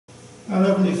Our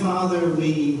Heavenly Father,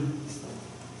 we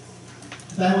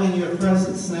bow in your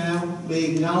presence now. We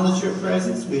acknowledge your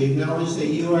presence. We acknowledge that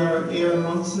you are here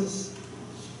amongst us.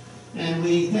 And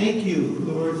we thank you,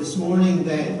 Lord, this morning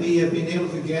that we have been able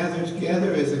to gather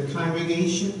together as a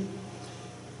congregation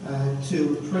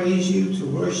to praise you, to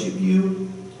worship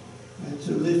you, and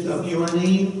to lift up your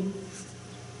name.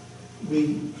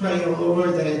 We pray, O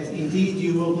Lord, that indeed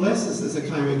you will bless us as a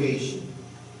congregation.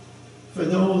 For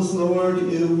those, Lord,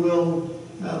 who will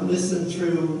listen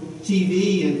through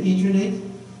TV and internet,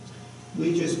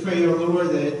 we just pray, O Lord,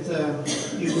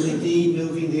 that you will indeed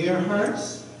move in their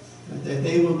hearts, that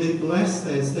they will be blessed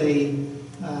as they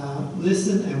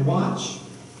listen and watch.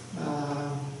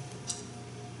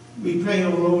 We pray,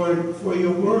 O Lord, for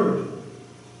your word.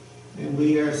 And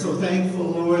we are so thankful,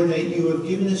 Lord, that you have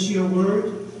given us your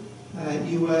word.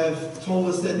 You have told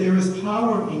us that there is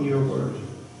power in your word.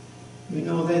 We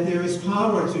know that there is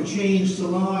power to change the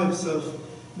lives of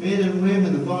men and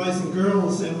women, and boys and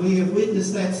girls, and we have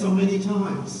witnessed that so many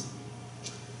times.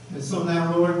 And so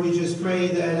now, Lord, we just pray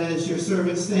that as your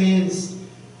servant stands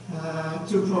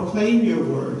to proclaim your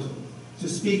word, to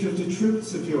speak of the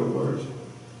truths of your word,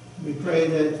 we pray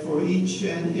that for each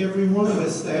and every one of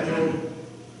us that will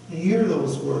hear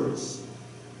those words,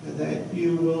 that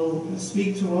you will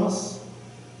speak to us,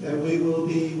 that we will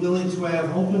be willing to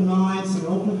have open minds and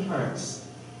open hearts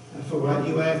for what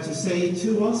you have to say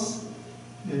to us.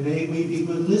 And may we be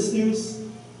good listeners,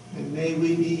 and may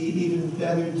we be even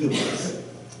better doers.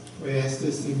 We ask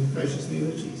this in the precious name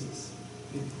of Jesus.